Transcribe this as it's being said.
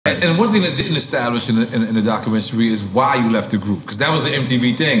And one thing that didn't establish in the documentary is why you left the group, because that was the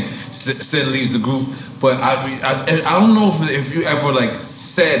MTV thing. Sin leaves the group, but I don't know if you ever like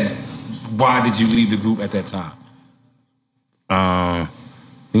said why did you leave the group at that time. I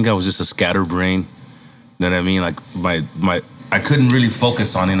think I was just a scatterbrain. You know what I mean? Like I couldn't really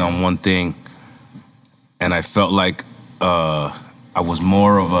focus on one thing, and I felt like I was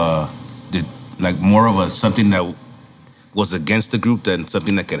more of a something that was against the group than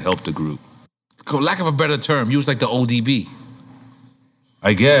something that could help the group. For lack of a better term, you was like the ODB.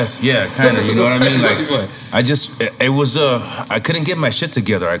 I guess, yeah, kind of. You know what I mean? Like, I couldn't get my shit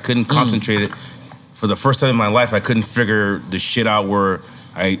together. I couldn't concentrate it. For the first time in my life, I couldn't figure the shit out what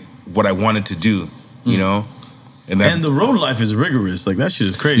I wanted to do. You know. And the road life is rigorous. Like, that shit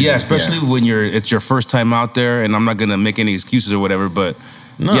is crazy. Yeah, especially when it's your first time out there. And I'm not gonna make any excuses or whatever, but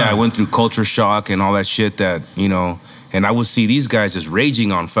yeah, I went through culture shock and all that shit that And I would see these guys just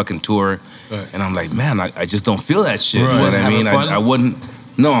raging on fucking tour, and I'm like, man, I just don't feel that shit. Right. You know what I mean? I wouldn't.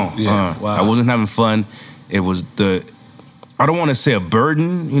 No, wow. I wasn't having fun. It was I don't want to say a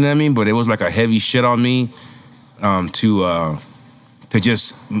burden, you know what I mean? But it was like a heavy shit on me to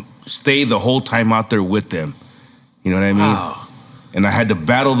just stay the whole time out there with them. You know what I mean? Wow. And I had to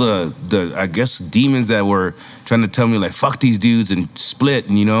battle the I guess demons that were trying to tell me like fuck these dudes and split,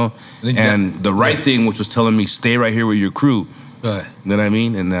 and the right thing, which was telling me stay right here with your crew. Right. You know what I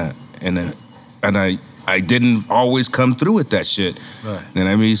mean? And I didn't always come through with that shit. Right. You know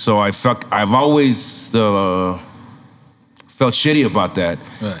what I mean? So I've always felt shitty about that.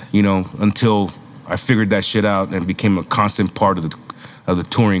 Right. Until I figured that shit out and became a constant part of the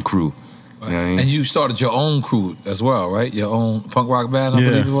touring crew. Right. You know what I mean? And you started your own crew as well, right? Your own punk rock band, I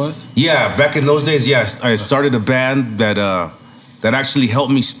believe it was? Yeah, back in those days, yes. I started a band that actually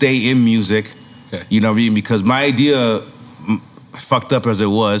helped me stay in music. Okay. You know what I mean? Because my idea, fucked up as it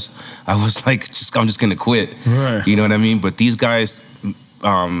was, I was like, I'm just gonna quit. Right. You know what I mean? But these guys,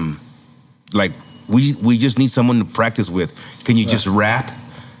 we just need someone to practice with. Can you just rap?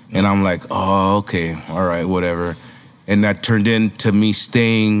 And I'm like, oh, okay, all right, whatever. And that turned into me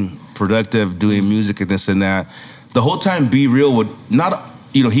staying productive, doing music and this and that. The whole time, Be Real would not,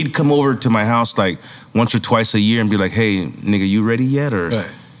 he'd come over to my house like once or twice a year and be like, hey, nigga, you ready yet?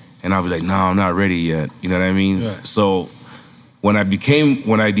 And I'll be like, no, I'm not ready yet. You know what I mean? Right. So when I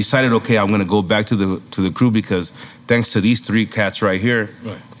decided, okay, I'm gonna go back to the crew, because thanks to these three cats right here,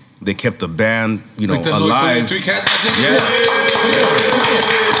 they kept the band, alive. Three cats,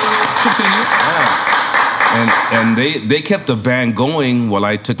 And they kept the band going while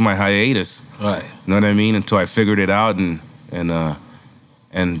I took my hiatus. Right. You know what I mean? Until I figured it out and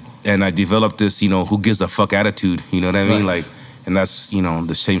I developed this, who gives a fuck attitude. You know what I mean? Right. And that's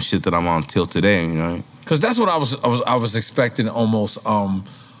the same shit that I'm on till today. You know. Because that's what I was expecting almost.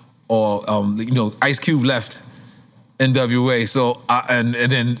 Ice Cube left NWA, so and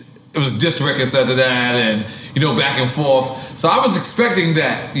then it was diss records after that, and back and forth. So I was expecting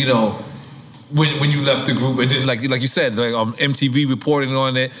that, when you left the group, and then like you said, like MTV reporting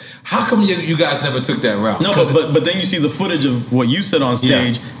on it. How come you guys never took that route? No, but then you see the footage of what you said on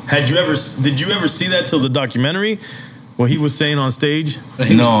stage. Yeah. Did you ever see that till the documentary? What he was saying on stage? No.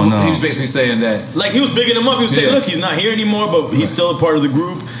 He was basically saying that. Like, he was bigging him up. He was saying, look, he's not here anymore, but he's still a part of the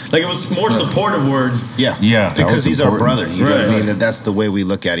group. Like, it was more supportive words. Yeah. Because he's our brother. You know what I mean? That's the way we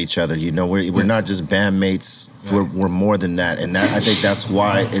look at each other. We're not just bandmates. We're more than that. And I think that's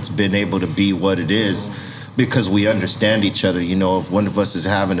why it's been able to be what it is, because we understand each other. If one of us is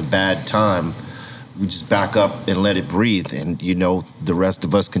having a bad time, we just back up and let it breathe. And, the rest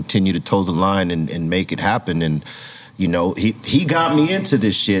of us continue to toe the line and make it happen. And, he got me into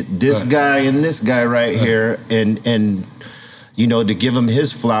this shit. This guy and this guy right here, and to give him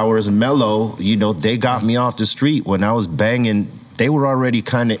his flowers, Mello, they got me off the street when I was banging. They were already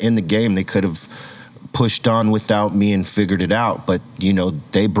kind of in the game. They could have pushed on without me and figured it out, but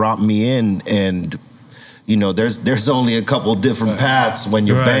they brought me in, and there's only a couple different paths when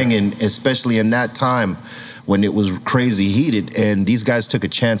you're banging, especially in that time when it was crazy heated, and these guys took a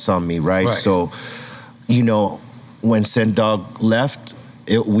chance on me, right? So, when Sendog left,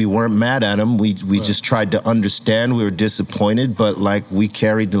 we weren't mad at him. We just tried to understand. We were disappointed, but we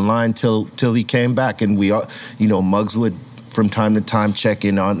carried the line till he came back. And we, Muggs would from time to time check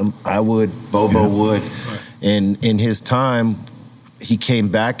in on him. I would, Bobo would. And in his time, he came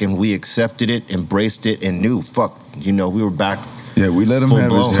back and we accepted it, embraced it, and knew, we were back. Yeah, we let him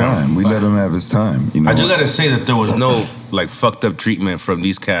have his time. We let him have his time. I just gotta say that there was no fucked up treatment from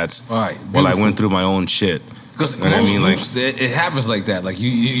these cats while I went through my own shit. Because You know what I mean? groups, it happens like that. Like you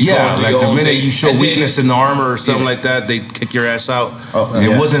yeah, go like the minute you show and weakness in the armor or something like that, they kick your ass out.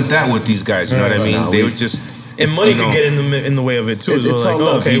 It wasn't that with these guys. You know what I mean? No, they were just. And money could get in the way of it too. It's all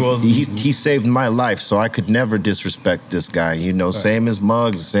love. Okay, well, he saved my life, so I could never disrespect this guy. You know, same as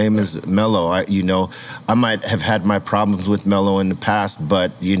Muggs, same as Mello. I might have had my problems with Mello in the past,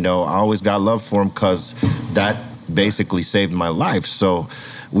 but I always got love for him because that basically saved my life. So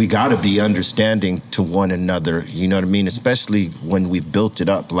we got to be understanding to one another. You know what I mean? Especially when we've built it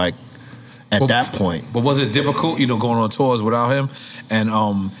up. Like. At that point. But was it difficult, going on tours without him? And,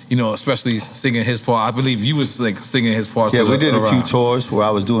 especially singing his part. I believe you was like singing his parts. Yeah, we did a few tours where I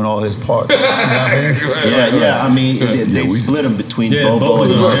was doing all his parts. I mean, they split them between Bobo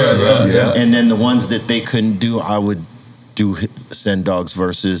and Muggs. And then the ones that they couldn't do, I would do Send Dog's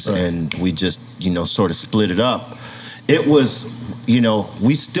verses, and we just, sort of split it up. It was,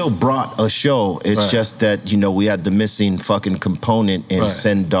 we still brought a show. It's just that, we had the missing fucking component in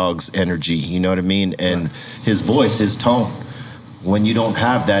Send Dog's energy. You know what I mean? And his voice, his tone. When you don't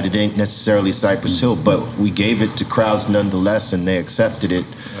have that, it ain't necessarily Cypress Hill, but we gave it to crowds nonetheless, and they accepted it.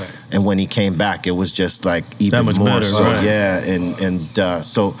 And when he came back, it was just like even much more better, so. right. Yeah, and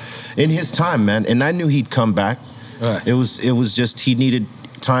so in his time, man, and I knew he'd come back. It was just he needed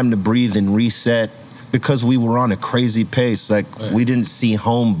time to breathe and reset. Because we were on a crazy pace, we didn't see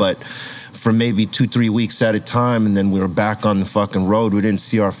home, but for maybe 2-3 weeks at a time, and then we were back on the fucking road. We didn't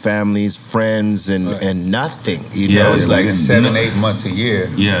see our families, friends, and nothing. You know, it was like 7-8 months a year.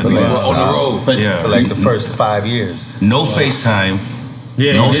 Yeah, on the road. But for like the first 5 years. No FaceTime.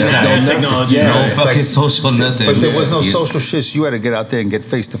 Yeah, no Snap, technology. No fucking social nothing. But there was no social shit. So you had to get out there and get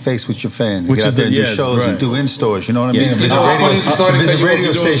face to face with your fans. Which get out there and do yes, shows and right. do in-stores. You know what I mean? You Visit know what's funny? visit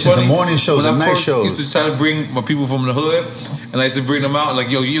radio stations and morning shows and night shows. I used to try to bring my people from the hood, and I used to bring them out.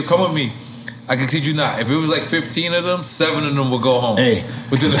 Like, yo, you come with me. I can kid you not. If it was like 15 of them, 7 of them would go home. Hey,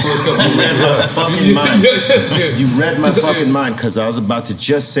 within the first couple of read my fucking mind. You read my fucking mind because I was about to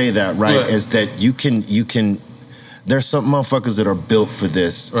just say that. Right? Is that you can. There's some motherfuckers that are built for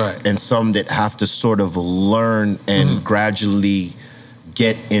this, and some that have to sort of learn and gradually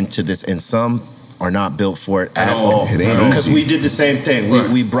get into this, and some are not built for it at all. Because we did the same thing.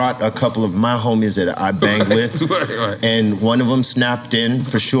 We brought a couple of my homies that I banged with, and one of them snapped in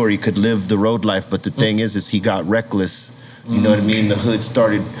for sure. He could live the road life, but the thing is he got reckless. You know what I mean? The hood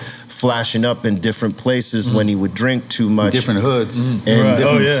started flashing up in different places when he would drink too much. Different hoods. And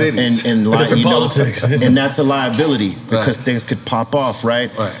different cities. And different politics. And that's a liability because things could pop off, right?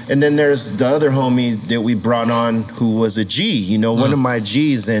 And then there's the other homie that we brought on who was a G, one of my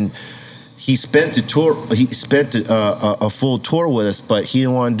Gs, and he spent a tour. He spent a full tour with us, but he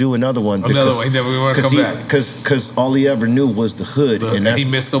didn't want to do another one. He never want to come back because all he ever knew was the hood, and he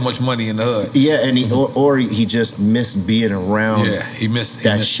missed so much money in the hood. Yeah, and he just missed being around. Yeah, he missed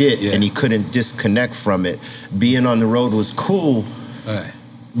shit, and he couldn't disconnect from it. Being on the road was cool,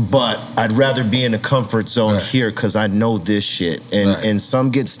 but I'd rather be in a comfort zone here because I know this shit. And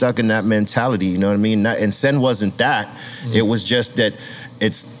some get stuck in that mentality. You know what I mean? And Sen wasn't that. It was just that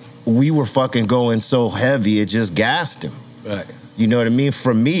we were fucking going so heavy, it just gassed him. You know what I mean?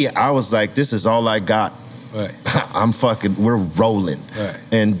 For me, I was like, this is all I got. We're rolling.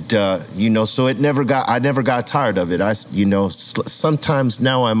 And, so I never got tired of it. Sometimes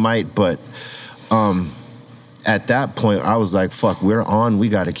now I might, but at that point, I was like, fuck, we're on, we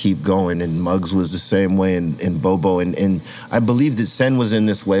got to keep going. And Muggs was the same way, and Bobo. And I believe that Sen was in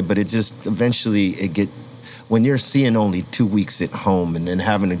this way, but it just eventually, when you're seeing only 2 weeks at home and then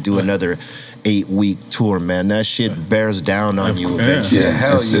having to do another 8-week tour, man, that shit bears down on you eventually. Yeah,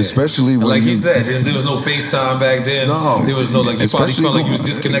 hell yeah. Especially when like you said, there was no FaceTime back then. No. There was no, you probably felt like you was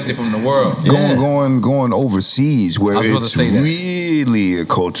disconnected from the world. Going overseas where it's really a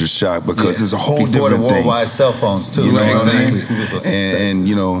culture shock because it's a whole Before different the worldwide cell phones too. You know what I mean?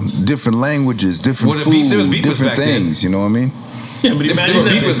 And different languages, different food, different things. You know what I mean? Yeah, but imagine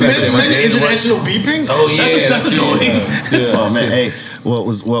international beeping. Oh yeah, that's annoying. Oh man, hey,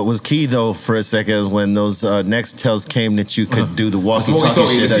 what was key though for a second is when those Nextels came that you could do the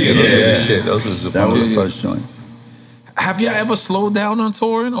walkie-talkie shit. Those was one of the first joints. Have you ever slowed down on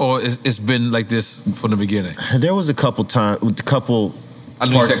touring, or it's been like this from the beginning? There was a couple times, I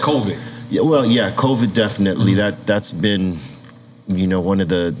know you said COVID. Yeah, well, yeah, COVID definitely. That's been. One of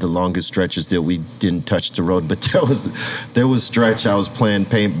the longest stretches that we didn't touch the road, but there was stretch I was playing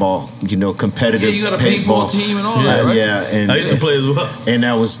paintball, competitive. Yeah, you got a paintball team and all that, right? Yeah, and I used to play as well. And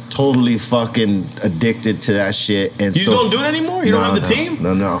I was totally fucking addicted to that shit. And you don't do it anymore? You don't have the team?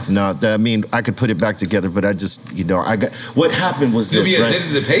 No. I mean, I could put it back together, but I just, I got. What happened was this, You be right?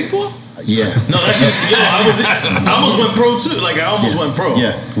 addicted to paintball? Yeah. No, that's just, I almost went pro too. Like, I almost went pro.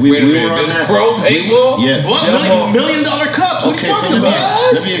 Yeah. We were on that. Pro paintball? Yes. What? $1 million cups? What are you talking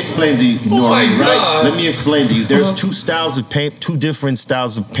about? Let me explain to you. Oh my God. Let me explain to you. There's two styles of two different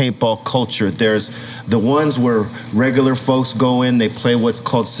styles of paintball culture. There's the ones where regular folks go in, they play what's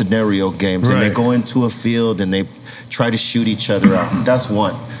called scenario games, and they go into a field and they try to shoot each other out. That's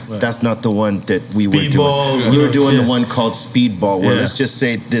one. That's not the one that we were doing. We were doing the one called speedball, where let's just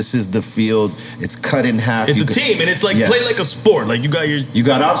say this is the field. It's cut in half. It's a team, and it's like play like a sport. Like you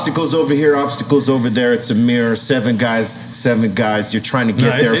got obstacles over here, obstacles over there. It's a mirror. 7 guys. You're trying to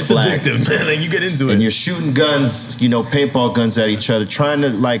get their flag. It's addictive, man. Like, you get into it, and you're shooting guns, paintball guns at each other, trying to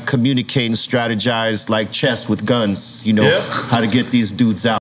like communicate and strategize like chess with guns. How to get these dudes out.